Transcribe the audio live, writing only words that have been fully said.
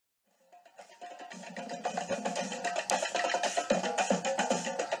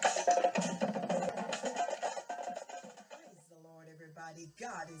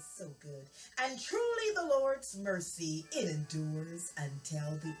so good. And truly the Lord's mercy, it endures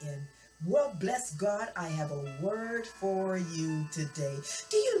until the end. Well, bless God, I have a word for you today.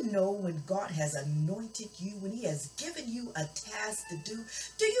 Do you know when God has anointed you, when he has given you a task to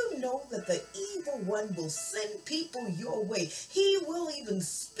do you know that the evil one will send people your way? He will even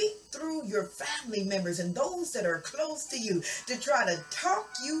speak through your family members and those that are close to you to try to talk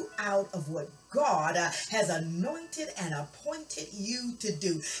you out of what God has anointed and appointed you to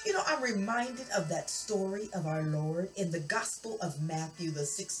do. You know, I'm reminded of that story of our Lord in the Gospel of Matthew, the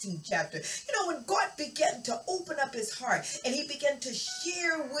 16th chapter. You know, when God began to open up his heart and he began to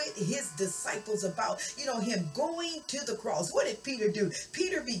share with his disciples about, him going to the cross. What did Peter do?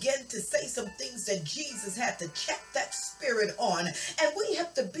 Peter began to say some things that Jesus had to check that spirit on. And we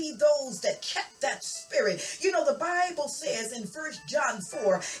have to be those that check that spirit. You know, the Bible says in 1 John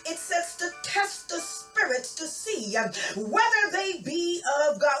 4, it says to test the spirits to see whether they be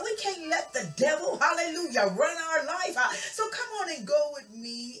of God. We can't let the devil, hallelujah, run our life. So come on and go with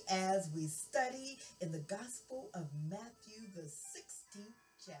me as we study in the Gospel of Matthew, the 16th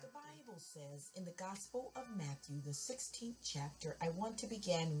chapter. The Bible says in the Gospel of Matthew, the 16th chapter, I want to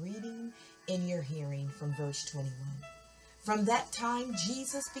begin reading in your hearing from verse 21. From that time,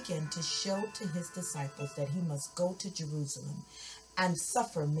 Jesus began to show to his disciples that he must go to Jerusalem and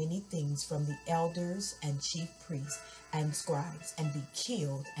suffer many things from the elders and chief priests and scribes, and be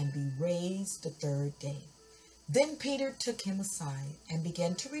killed and be raised the third day. Then Peter took him aside and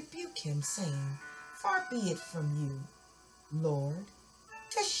began to rebuke him, saying, Far be it from you, Lord,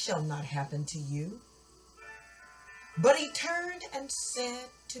 this shall not happen to you. But he turned and said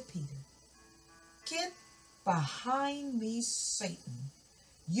to Peter, Get behind me, Satan.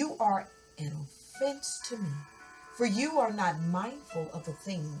 You are an offense to me, for you are not mindful of the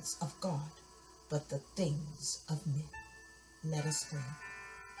things of God, but the things of men. Let us pray.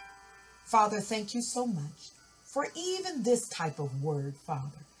 Father, thank you so much for even this type of word,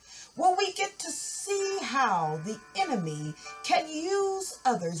 Father. When we get to see how the enemy can use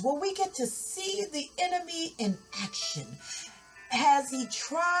others, when we get to see the enemy in action, as he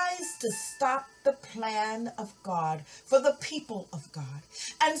tries to stop the plan of God for the people of God.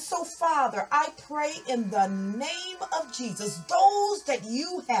 And so, Father, I pray in the name of Jesus, those that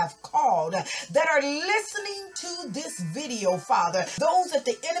you have called that are listening to this video, Father, those that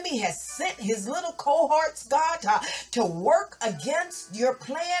the enemy has sent his little cohorts, God, to work against your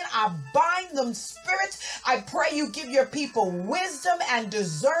plan, I bind them spirits. I pray you give your people wisdom and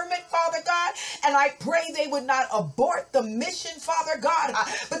discernment, Father God, and I pray they would not abort the mission, Father God,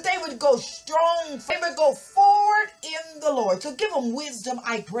 but they would go strong. They would go forward in the Lord. So give them wisdom,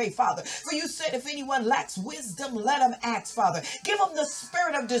 I pray, Father. For you said if anyone lacks wisdom, let them ask, Father. Give them the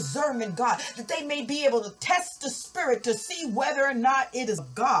spirit of discernment, God, that they may be able to test the spirit to see whether or not it is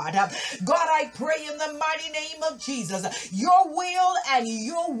God. God, I pray in the mighty name of Jesus, your will and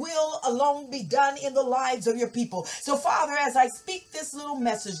your will alone be done in the lives of your people. So, Father, as I speak this little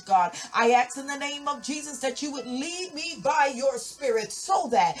message, God, I ask in the name of Jesus that you would lead me by your spirit so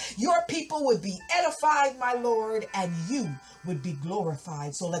that your people would be edified, my Lord, and you would be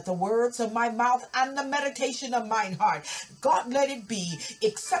glorified. So let the words of my mouth and the meditation of mine heart, God, let it be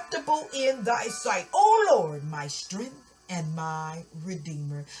acceptable in thy sight. O Lord, my strength and my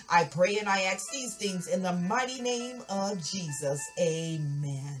Redeemer. I pray and I ask these things in the mighty name of Jesus.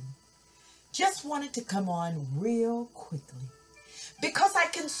 Amen. Just wanted to come on real quickly, because I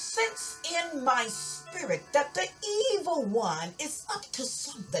can sense in my spirit that the evil one is up to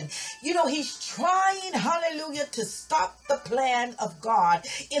something. You know, he's trying, hallelujah, to stop the plan of God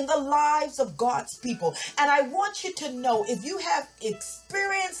in the lives of God's people. And I want you to know, if you have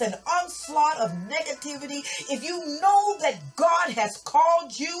experienced an onslaught of negativity, if you know that God has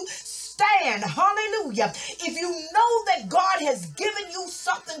called you, stand, hallelujah. If you know that God has given you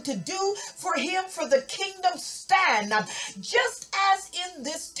something to do for him, for the kingdom, stand. Just as in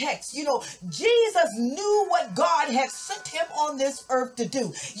this text, you know, Jesus knew what God had sent him on this earth to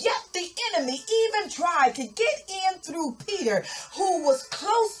do. Yet the enemy even tried to get in through Peter, who was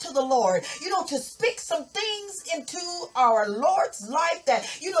close to the Lord, you know, to speak some things into our Lord's life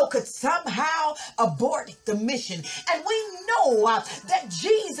that, you know, could somehow abort the mission. And we know that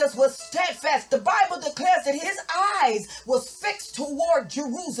Jesus was steadfast. The Bible declares that his eyes was fixed toward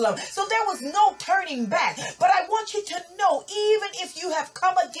Jerusalem. So there was no turning back. But I want you to know, even if you have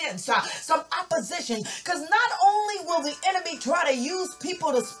come against some opposition, because not only will the enemy try to use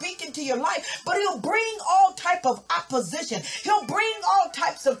people to speak into your life, but he'll bring all type of opposition. He'll bring all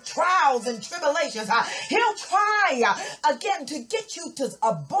types of trials and tribulations. He'll try again to get you to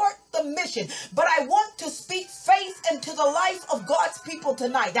abort the mission, but I want to speak faith into the life of God's people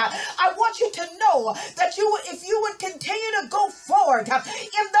tonight. I want you to know that if you would continue to go forward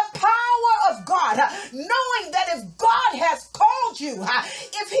in the power of God, knowing that if God has called you,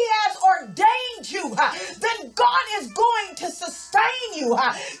 if he has ordained you, then God is going to sustain you.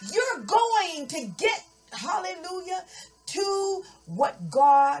 You're going to get, hallelujah, to what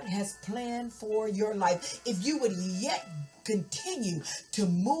God has planned for your life. If you would yet continue to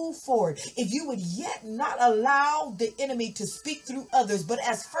move forward, if you would yet not allow the enemy to speak through others, but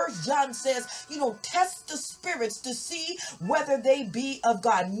as First John says, test the spirits to see whether they be of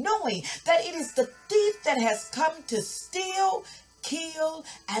God, knowing that it is the thief that has come to steal, kill,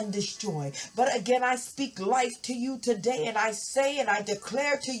 and destroy. But again, I speak life to you today, and I say and I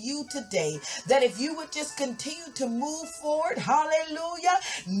declare to you today that if you would just continue to move forward, hallelujah,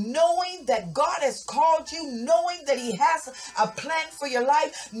 knowing that God has called you, knowing that he has a plan for your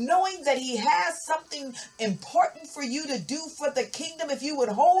life, knowing that he has something important for you to do for the kingdom, if you would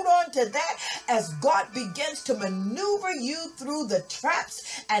hold on to that as God begins to maneuver you through the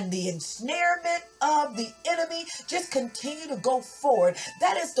traps and the ensnarement of the enemy, just continue to go forward.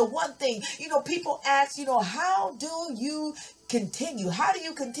 That is the one thing, people ask, how do you continue? How do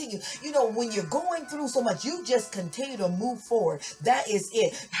you continue? When you're going through so much, you just continue to move forward. That is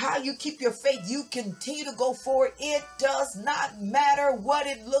it. How you keep your faith, you continue to go forward. It does not matter what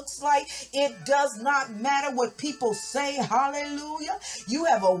it looks like. It does not matter what people say. Hallelujah. You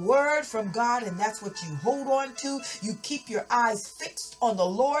have a word from God, and that's what you hold on to. You keep your eyes fixed on the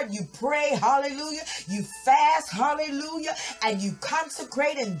Lord. You pray. Hallelujah. You fast. Hallelujah. And you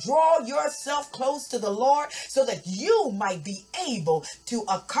consecrate and draw yourself close to the Lord so that you might be able to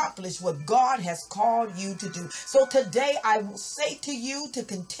accomplish what God has called you to do. So today I will say to you to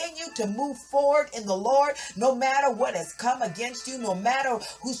continue to move forward in the Lord, no matter what has come against you, no matter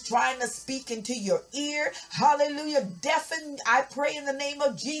who's trying to speak into your ear. Hallelujah. Deafen, I pray in the name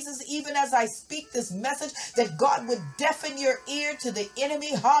of Jesus, even as I speak this message, that God would deafen your ear to the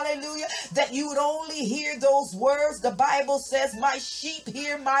enemy. Hallelujah. That you would only hear those words. The Bible says, my sheep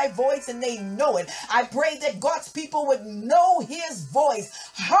hear my voice and they know it. I pray that God's people would know his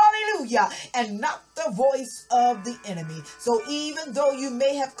voice, hallelujah, and not the voice of the enemy. So even though you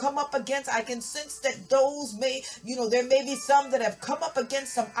may have come up against, I can sense that those there may be some that have come up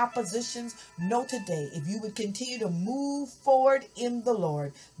against some oppositions. Know today, if you would continue to move forward in the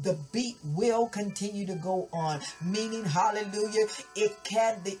Lord, the beat will continue to go on, meaning, hallelujah,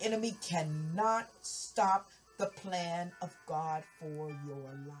 the enemy cannot stop the plan of God for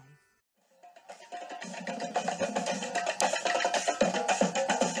your life.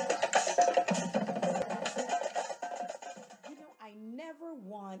 I never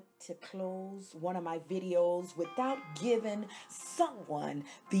want to close one of my videos without giving someone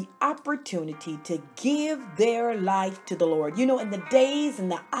the opportunity to give their life to the Lord. In the days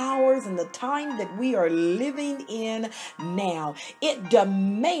and the hours and the time that we are living in now, it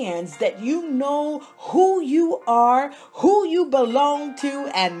demands that you know who you are, who you belong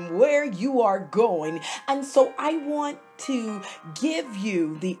to, and where you are going. And so I want to give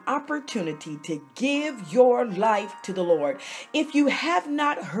you the opportunity to give your life to the Lord. If you have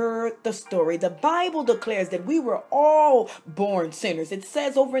not heard the story, the Bible declares that we were all born sinners. It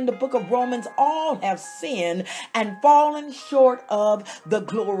says over in the book of Romans, all have sinned and fallen short of the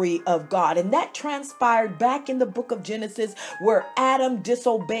glory of God. And that transpired back in the book of Genesis, where Adam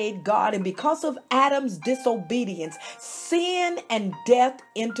disobeyed God. And because of Adam's disobedience, sin and death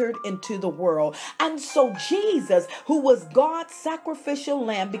entered into the world. And so Jesus, who was God's sacrificial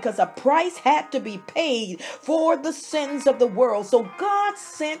lamb, because a price had to be paid for the sins of the world. So God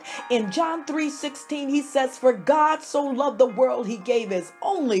sent, in John 3:16, he says, for God so loved the world, he gave his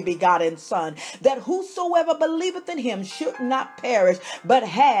only begotten son, that whosoever believeth in him should not perish, but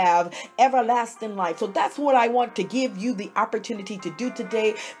have everlasting life. So that's what I want to give you the opportunity to do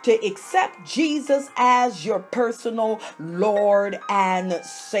today, to accept Jesus as your personal Lord and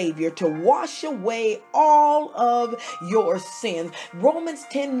Savior, to wash away all of your sins. Romans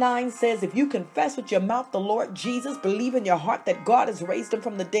 10:9 says, if you confess with your mouth the Lord Jesus, believe in your heart that God has raised him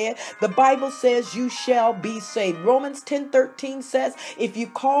from the dead, the Bible says you shall be saved. Romans 10:13 says, if you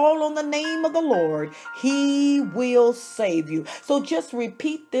call on the name of the Lord, he will save you. So just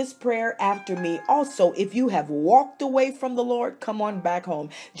repeat this prayer after me. Also, if you have walked away from the Lord, come on back home.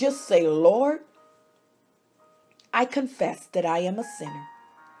 Just say, Lord, I confess that I am a sinner.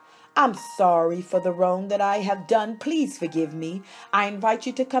 I'm sorry for the wrong that I have done. Please forgive me. I invite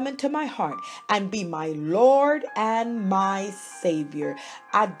you to come into my heart and be my Lord and my Savior.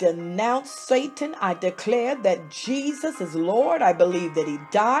 I denounce Satan. I declare that Jesus is Lord. I believe that he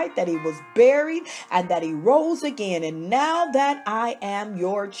died, that he was buried, and that he rose again. And now that I am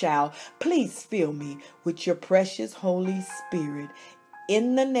your child, please fill me with your precious Holy Spirit.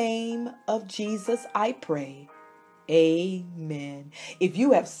 In the name of Jesus, I pray. Amen. If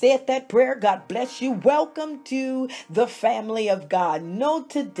you have said that prayer, God bless you. Welcome to the family of God. Know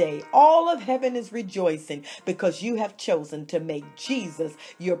today all of heaven is rejoicing because you have chosen to make Jesus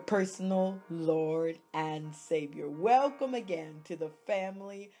your personal Lord and Savior. Welcome again to the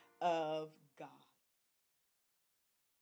family of